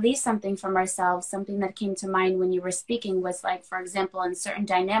say release something from ourselves, something that came to mind when you were speaking was like, for example, in certain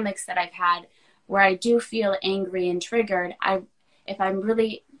dynamics that I've had where I do feel angry and triggered, if I'm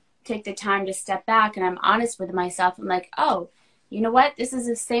really take the time to step back and I'm honest with myself, I'm like, oh, you know what? This is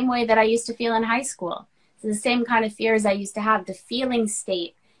the same way that I used to feel in high school. It's the same kind of fears I used to have. The feeling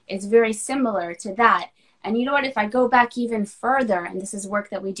state is very similar to that. And you know what? If I go back even further, and this is work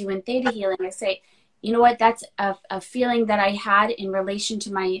that we do in theta healing, I say, you know what? That's a feeling that I had in relation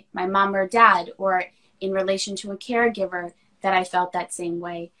to my mom or dad, or in relation to a caregiver that I felt that same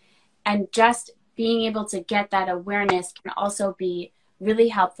way. And just being able to get that awareness can also be really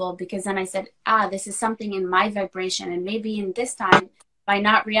helpful, because then I said, this is something in my vibration, and maybe in this time, by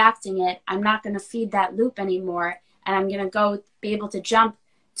not reacting it, I'm not going to feed that loop anymore, and I'm going to go be able to jump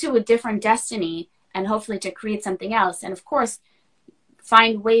to a different destiny and hopefully to create something else. And of course,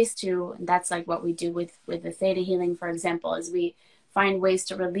 find ways to, and that's like what we do with the theta healing, for example, is we find ways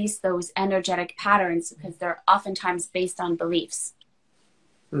to release those energetic patterns, because they're oftentimes based on beliefs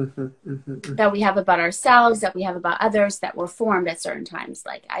that we have about ourselves, that we have about others, that were formed at certain times,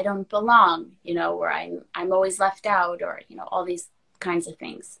 like I don't belong, you know, or I'm always left out, or, you know, all these kinds of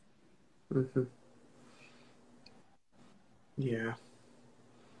things. Yeah.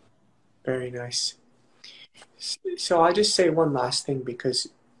 Very nice. So I'll just say one last thing, because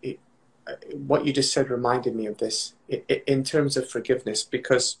what you just said reminded me of this in terms of forgiveness,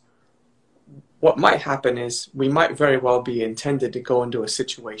 because what might happen is we might very well be intended to go into a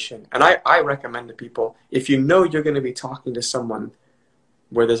situation. And I recommend to people, if you know you're going to be talking to someone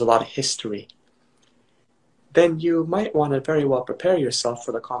where there's a lot of history, then you might want to very well prepare yourself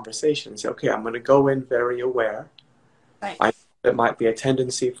for the conversation. Say, okay, I'm going to go in very aware. Right. There might be a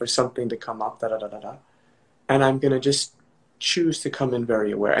tendency for something to come up, and I'm going to just choose to come in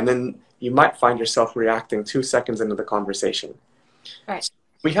very aware. And then you might find yourself reacting 2 seconds into the conversation. Right. So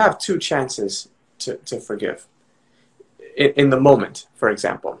we have two chances to forgive. In the moment, for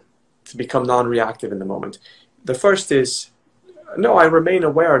example, to become non-reactive in the moment. The first is, no, I remain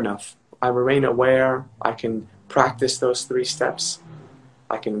aware enough. I remain aware. I can practice those 3 steps.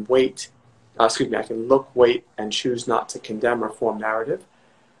 I can wait. I can look, wait, and choose not to condemn or form narrative.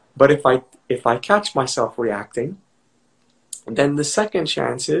 But if I catch myself reacting, then the second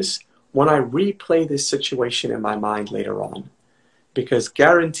chance is when I replay this situation in my mind later on. Because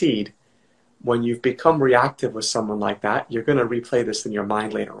guaranteed, when you've become reactive with someone like that, you're going to replay this in your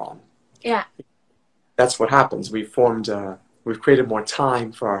mind later on. Yeah. That's what happens. We've created more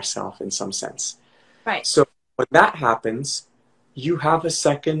time for ourselves in some sense. Right. So when that happens, you have a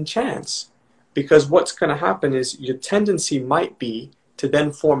second chance. Because what's going to happen is your tendency might be to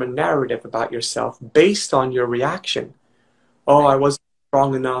then form a narrative about yourself based on your reaction. Oh, I wasn't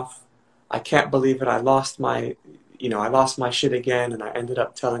strong enough. I can't believe it. I lost my shit again, and I ended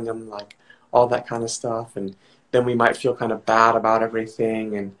up telling them like all that kind of stuff. And then we might feel kind of bad about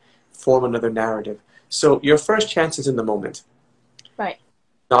everything and form another narrative. So your first chance is in the moment. Right.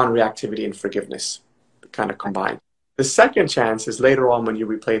 Non-reactivity and forgiveness kind of combined. The second chance is later on when you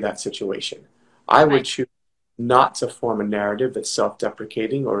replay that situation. I would choose not to form a narrative that's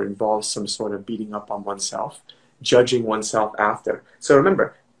self-deprecating or involves some sort of beating up on oneself, judging oneself after. So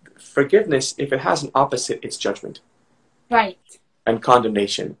remember, forgiveness, if it has an opposite, it's judgment. Right. And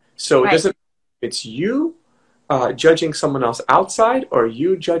condemnation. So it doesn't, it's you judging someone else outside, or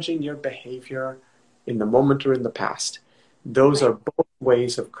you judging your behavior in the moment or in the past. Those are both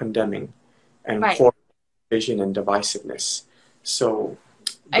ways of condemning and forming division and divisiveness. So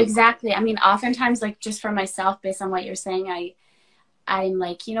Exactly. I mean, oftentimes, like just for myself, based on what you're saying, I'm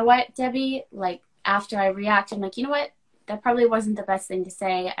like, you know what, Debbie, like after I react, I'm like, you know what, that probably wasn't the best thing to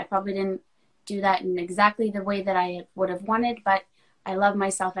say. I probably didn't do that in exactly the way that I would have wanted, but I love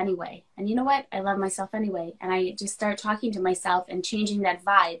myself anyway. And you know what? I love myself anyway. And I just start talking to myself and changing that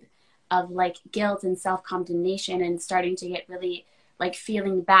vibe of like guilt and self-condemnation and starting to get really like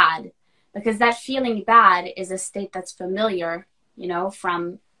feeling bad, because that feeling bad is a state that's familiar, you know,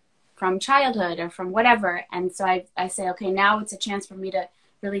 from childhood or from whatever. And so I say, okay, now it's a chance for me to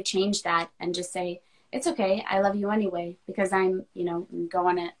really change that and just say, it's okay. I love you anyway, because I'm, you know, go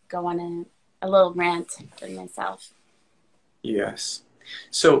on a little rant for myself. yes.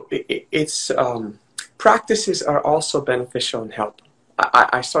 So it's practices are also beneficial and help.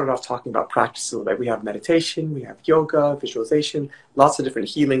 I started off talking about practices, like we have meditation, we have yoga, visualization, lots of different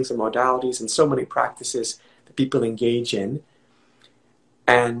healings and modalities, and so many practices that people engage in.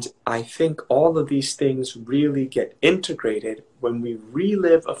 And I think all of these things really get integrated when we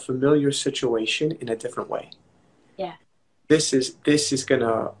relive a familiar situation in a different way. Yeah. This is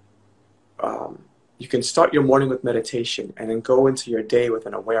gonna you can start your morning with meditation and then go into your day with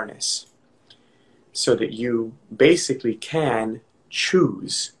an awareness, so that you basically can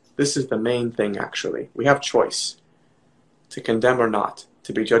choose. This is the main thing, actually. We have choice to condemn or not,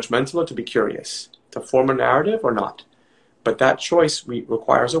 to be judgmental or to be curious, to form a narrative or not. But that choice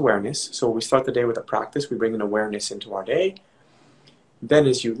requires awareness. So we start the day with a practice. We bring an awareness into our day. Then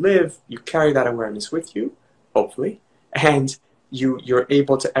as you live, you carry that awareness with you, hopefully, and you're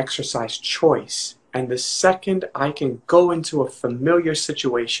able to exercise choice. And the second I can go into a familiar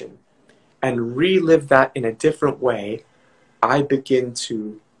situation and relive that in a different way, I begin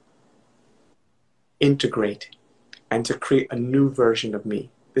to integrate and to create a new version of me.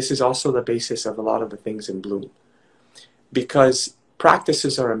 This is also the basis of a lot of the things in Bloom. Because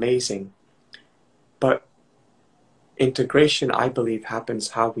practices are amazing, but integration, I believe, happens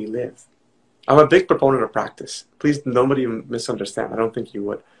how we live. I'm a big proponent of practice. Please, nobody misunderstand. I don't think you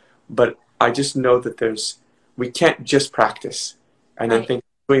would. But I just know that we can't just practice and then think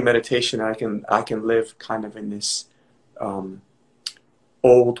doing meditation, I can live kind of in this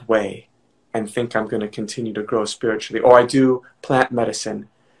old way and think I'm going to continue to grow spiritually. Or I do plant medicine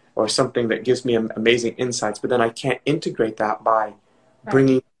or something that gives me amazing insights, but then I can't integrate that by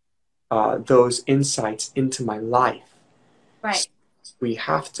bringing those insights into my life. Right. So we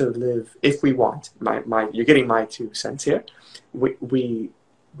have to live, if we want, you're getting my 2 cents here, we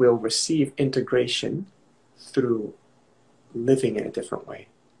will receive integration through living in a different way.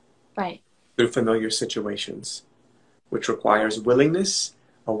 Right. Through familiar situations, which requires willingness,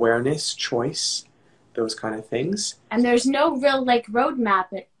 awareness, choice, those kind of things. And there's no real like roadmap.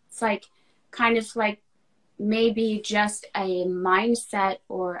 It's like kind of like maybe just a mindset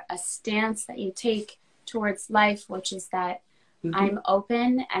or a stance that you take towards life, which is that I'm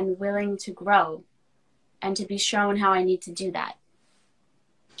open and willing to grow and to be shown how I need to do that.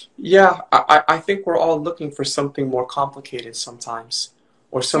 Yeah, I think we're all looking for something more complicated sometimes,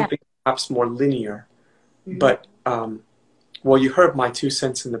 or something perhaps more linear. But, well, you heard my 2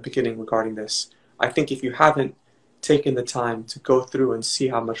 cents in the beginning regarding this. I think if you haven't taken the time to go through and see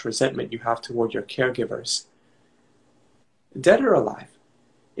how much resentment you have toward your caregivers, dead or alive,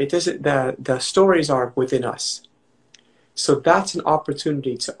 it doesn't. The stories are within us. So that's an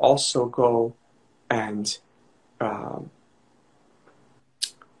opportunity to also go and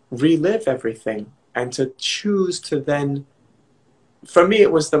relive everything and to choose to then. For me,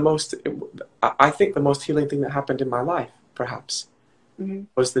 it was I think the most healing thing that happened in my life, perhaps,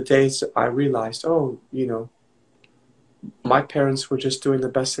 was the days I realized, oh, you know, my parents were just doing the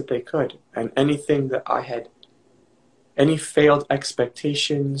best that they could. And anything that I had, any failed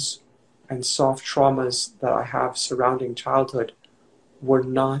expectations and soft traumas that I have surrounding childhood were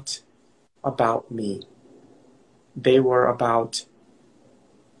not about me. They were about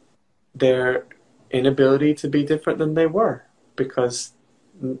their inability to be different than they were, because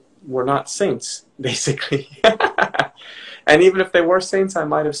we're not saints, basically. And even if they were saints, I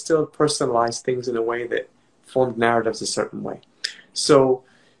might have still personalized things in a way that formed narratives a certain way. So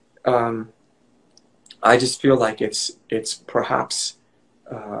I just feel like it's perhaps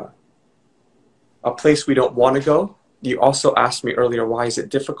a place we don't want to go. You also asked me earlier, why is it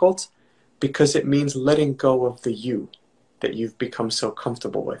difficult? Because it means letting go of the you that you've become so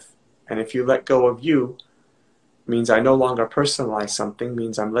comfortable with. And if you let go of you, means I no longer personalize something,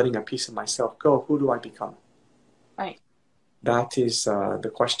 means I'm letting a piece of myself go. Who do I become? Right. That is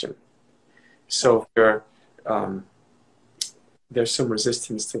the question. So there's some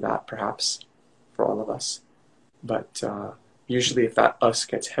resistance to that, perhaps, for all of us. But usually if that us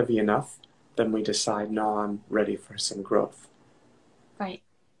gets heavy enough, then we decide, no, I'm ready for some growth. Right.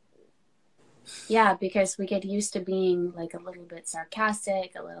 Yeah, because we get used to being like a little bit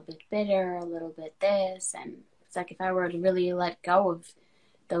sarcastic, a little bit bitter, a little bit this. And it's like if I were to really let go of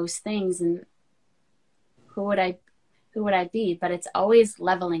those things, and who would I be? But it's always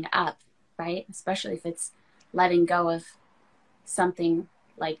leveling up, right? Especially if it's letting go of something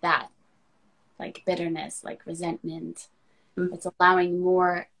like that, like bitterness, like resentment. Mm. It's allowing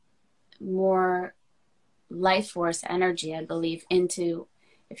more life force energy, I believe, into,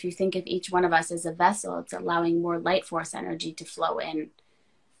 if you think of each one of us as a vessel, it's allowing more light force energy to flow in.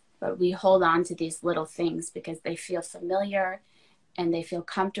 But we hold on to these little things because they feel familiar and they feel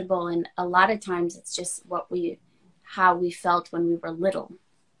comfortable. And a lot of times it's just how we felt when we were little,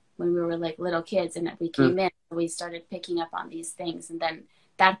 when we were like little kids, and we came in, we started picking up on these things, and then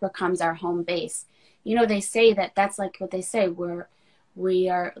that becomes our home base. You know, they say that's like what they say, we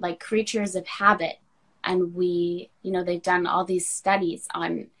are like creatures of habit. And they've done all these studies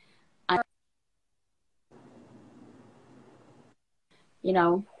on,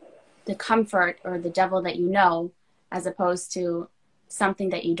 the comfort or the devil that you know, as opposed to something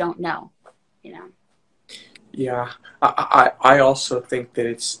that you don't know, Yeah, I also think that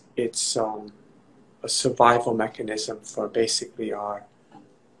it's a survival mechanism for basically our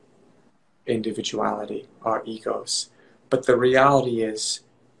individuality, our egos. But the reality is,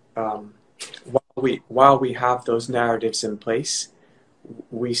 while we have those narratives in place,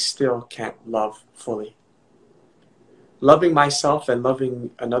 we still can't love fully. Loving myself and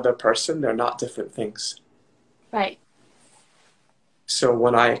loving another person, they're not different things. Right. So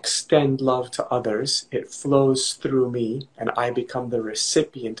when I extend love to others, it flows through me and I become the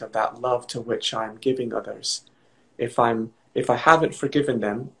recipient of that love to which I'm giving others. If I haven't forgiven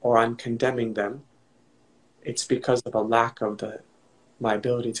them or I'm condemning them, it's because of a lack of my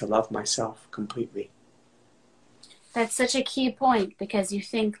ability to love myself completely. That's such a key point, because you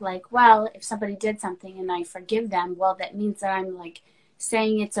think like, well, if somebody did something and I forgive them, well, that means that I'm like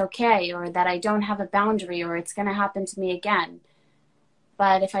saying it's okay, or that I don't have a boundary, or it's going to happen to me again.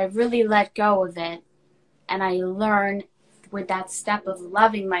 But if I really let go of it and I learn with that step of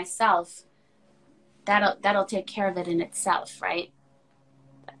loving myself, that'll take care of it in itself, right?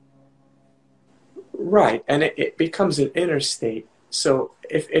 Right, and it becomes an inner state. So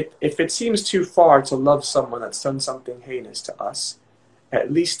if it seems too far to love someone that's done something heinous to us,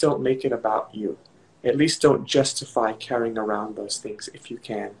 at least don't make it about you. At least don't justify carrying around those things if you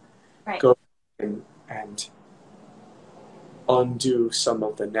can. Right. Go and undo some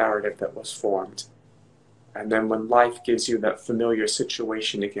of the narrative that was formed. And then when life gives you that familiar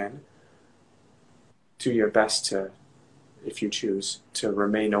situation again, do your best to, if you choose, to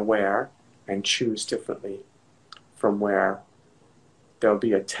remain aware and choose differently from where there'll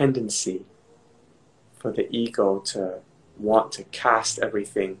be a tendency for the ego to want to cast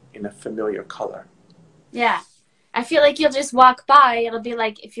everything in a familiar color. Yeah. I feel like you'll just walk by. It'll be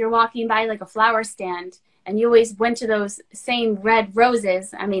like if you're walking by like a flower stand and you always went to those same red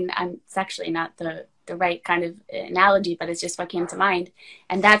roses. I mean, it's actually not the right kind of analogy, but it's just what came to mind.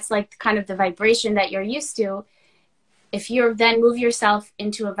 And that's like kind of the vibration that you're used to. If you then move yourself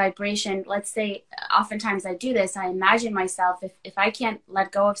into a vibration, let's say, oftentimes I do this, I imagine myself, if I can't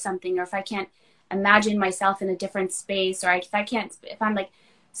let go of something, or if I can't imagine myself in a different space, or if I'm like,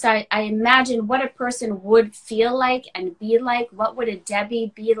 so I imagine what a person would feel like and be like, what would a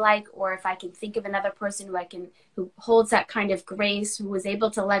Debbie be like, or if I can think of another person who holds that kind of grace, who was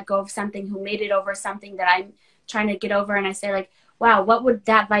able to let go of something, who made it over something that I'm trying to get over, and I say like, wow, what would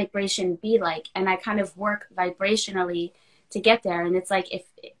that vibration be like? And I kind of work vibrationally to get there. And it's like,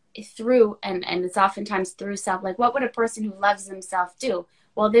 if through, and it's oftentimes through self, like what would a person who loves themselves do?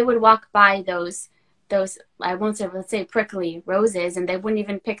 Well, they would walk by those, I won't say, let's say prickly roses, and they wouldn't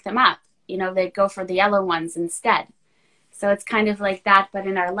even pick them up. They'd go for the yellow ones instead. So it's kind of like that, but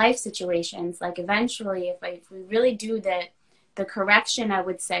in our life situations, like eventually, if we really do the correction, I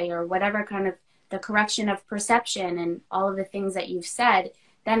would say, or whatever kind of the correction of perception and all of the things that you've said,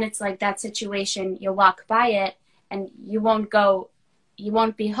 then it's like that situation, you'll walk by it and you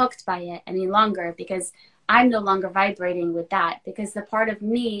won't be hooked by it any longer, because I'm no longer vibrating with that, because the part of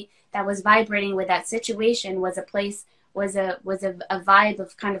me that was vibrating with that situation was a vibe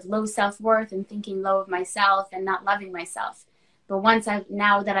of kind of low self-worth and thinking low of myself and not loving myself. But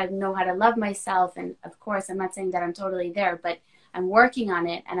now that I know how to love myself, and of course I'm not saying that I'm totally there, but I'm working on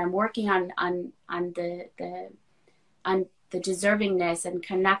it, and I'm working on the deservingness and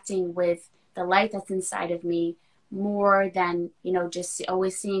connecting with the light that's inside of me more than just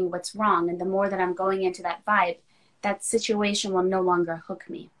always seeing what's wrong. And the more that I'm going into that vibe, that situation will no longer hook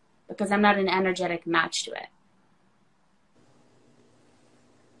me because I'm not an energetic match to it.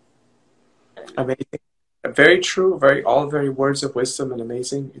 Amazing. Very true. All very words of wisdom and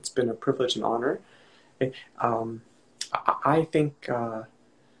amazing. It's been a privilege and honor. Um, I think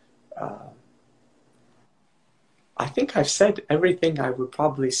I think I've said everything I would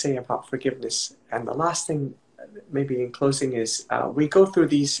probably say about forgiveness. And the last thing, maybe in closing, is we go through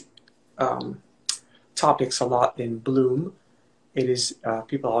these um, topics a lot in Bloom. It is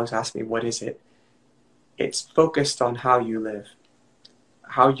people always ask me, what is it? It's focused on how you live,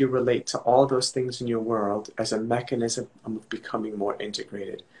 how you relate to all those things in your world as a mechanism of becoming more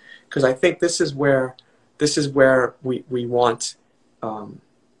integrated. Because I think this is where we want.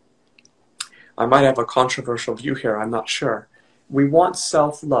 I might have a controversial view here. I'm not sure. We want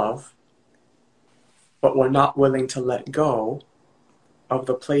self-love, but we're not willing to let go of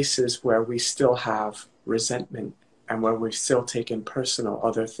the places where we still have resentment and where we've still taken personal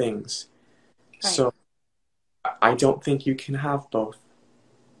other things. Right. So I don't think you can have both.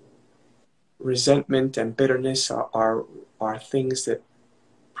 Resentment and bitterness are things that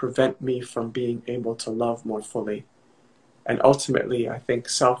prevent me from being able to love more fully. And ultimately, I think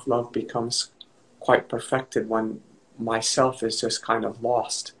self-love becomes quite perfected when myself is just kind of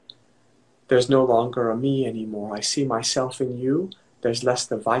lost. There's no longer a me anymore. I see myself in you. There's less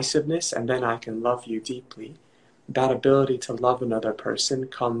divisiveness, and then I can love you deeply. That ability to love another person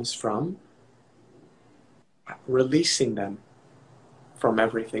comes from releasing them from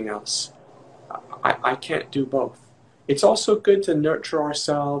everything else. I can't do both. It's also good to nurture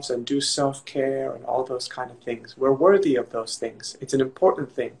ourselves and do self-care and all those kind of things. We're worthy of those things. It's an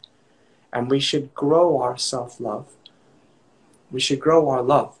important thing. And we should grow our self-love. We should grow our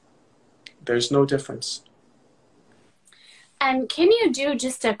love. There's no difference. And can you do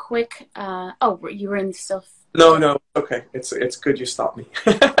just a quick, oh, you were in still. No, okay. It's good you stopped me.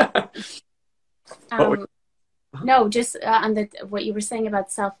 No, just on what you were saying about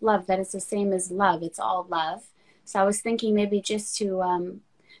self-love, that it's the same as love. It's all love. So I was thinking maybe just to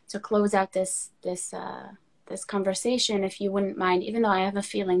close out this conversation, if you wouldn't mind, even though I have a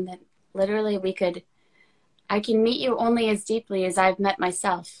feeling that literally I can meet you only as deeply as I've met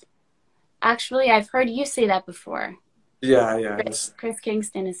myself. Actually, I've heard you say that before. Yeah. Chris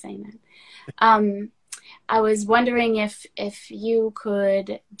Kingston is saying that. I was wondering if you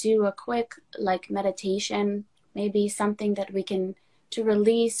could do a quick meditation, maybe something that we can to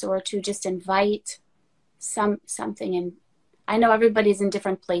release or to just invite something. And I know everybody's in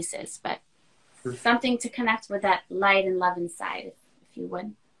different places, but something to connect with that light and love inside, if you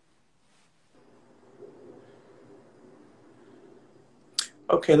would.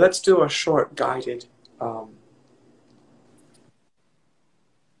 Okay, let's do a short guided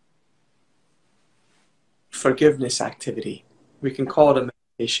forgiveness activity. We can call it a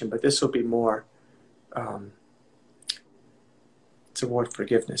meditation, but this will be more toward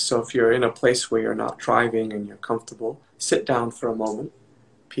forgiveness. So if you're in a place where you're not driving and you're comfortable, sit down for a moment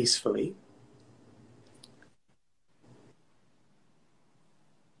peacefully.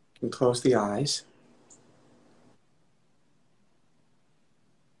 You can close the eyes.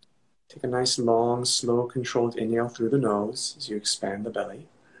 Take a nice long, slow, controlled inhale through the nose as you expand the belly.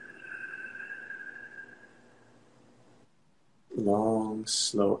 Long,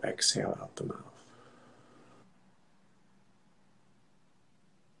 slow exhale out the mouth.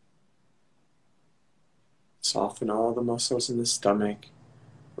 Soften all the muscles in the stomach.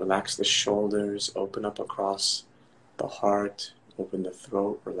 Relax the shoulders, open up across the heart, open the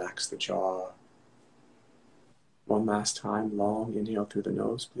throat, relax the jaw. One last time, long inhale through the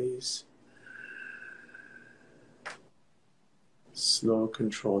nose, please. Slow,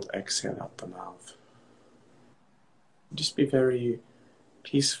 controlled exhale out the mouth. Just be very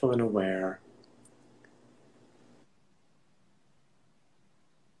peaceful and aware.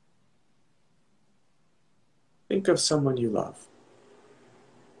 Think of someone you love.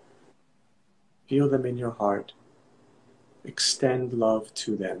 Feel them in your heart. Extend love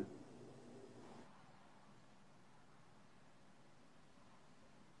to them.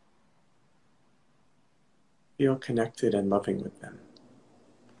 Feel connected and loving with them.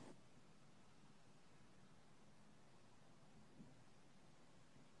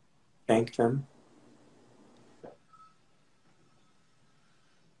 Thank them.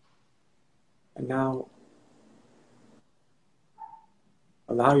 And now,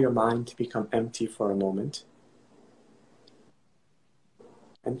 allow your mind to become empty for a moment.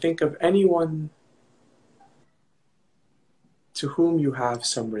 And think of anyone to whom you have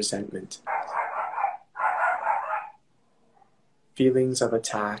some resentment. Feelings of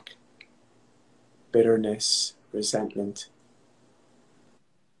attack, bitterness, resentment,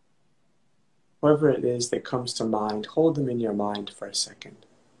 whatever it is that comes to mind, hold them in your mind for a second.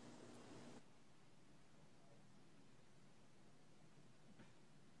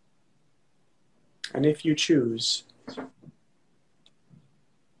 And if you choose,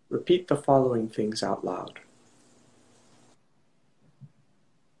 repeat the following things out loud.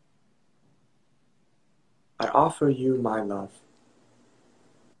 I offer you my love.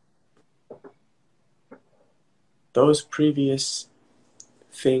 Those previous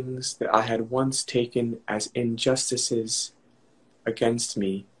things that I had once taken as injustices against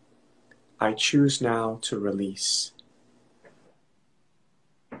me, I choose now to release.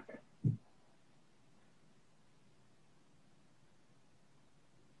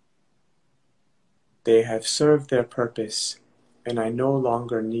 They have served their purpose, and I no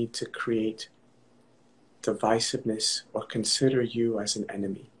longer need to create divisiveness or consider you as an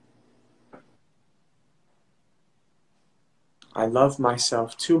enemy. I love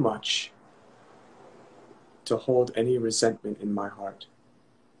myself too much to hold any resentment in my heart.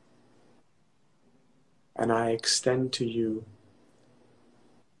 And I extend to you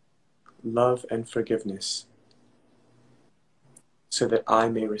love and forgiveness so that I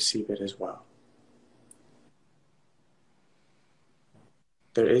may receive it as well.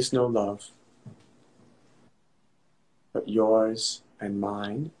 There is no love but yours and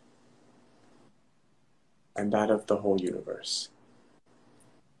mine and that of the whole universe.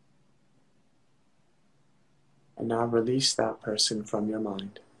 And now release that person from your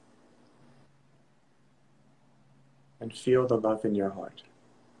mind and feel the love in your heart.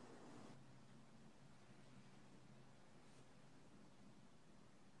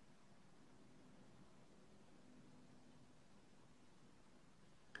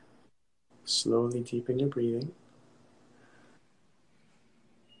 Slowly deepen your breathing.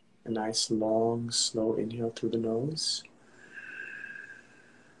 A nice long, slow inhale through the nose.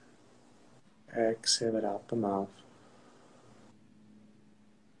 Exhale it out the mouth.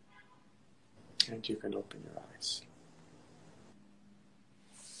 And you can open your eyes.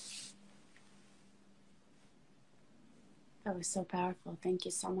 That was so powerful. Thank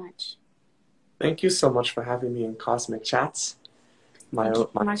you so much. Thank you so much for having me in Cosmic Chats. Thank you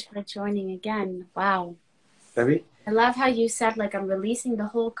so much for joining again. Wow. Debbie? I love how you said, like, I'm releasing the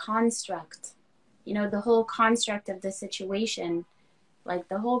whole construct. You know, the whole construct of the situation. Like,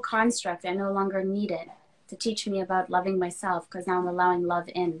 the whole construct, I no longer need it to teach me about loving myself because now I'm allowing love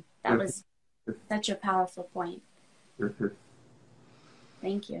in. That was such a powerful point.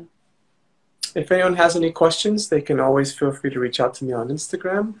 Thank you. If anyone has any questions, they can always feel free to reach out to me on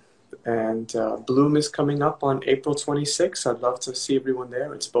Instagram. And Bloom is coming up on April 26th. I'd love to see everyone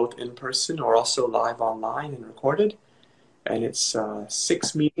there. It's both in person or also live online and recorded. And it's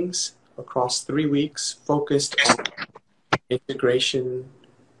 6 meetings across 3 weeks focused on integration,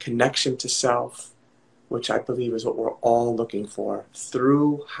 connection to self, which I believe is what we're all looking for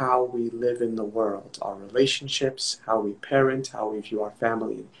through how we live in the world, our relationships, how we parent, how we view our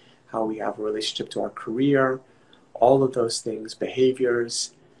family, how we have a relationship to our career, all of those things,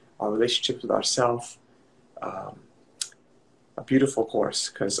 behaviors, our relationships with ourselves. A beautiful course,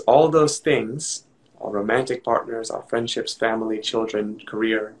 because all those things, our romantic partners, our friendships, family, children,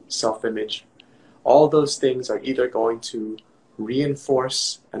 career, self-image, all those things are either going to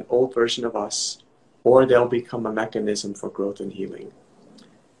reinforce an old version of us, or they'll become a mechanism for growth and healing.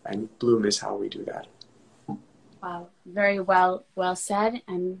 And Bloom is how we do that. Wow, very well said,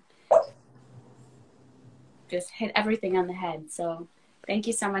 and just hit everything on the head. So thank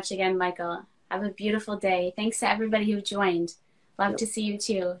you so much again, Michael. Have a beautiful day. Thanks to everybody who joined. Love to see you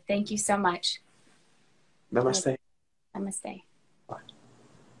too. Thank you so much. Namaste. Namaste.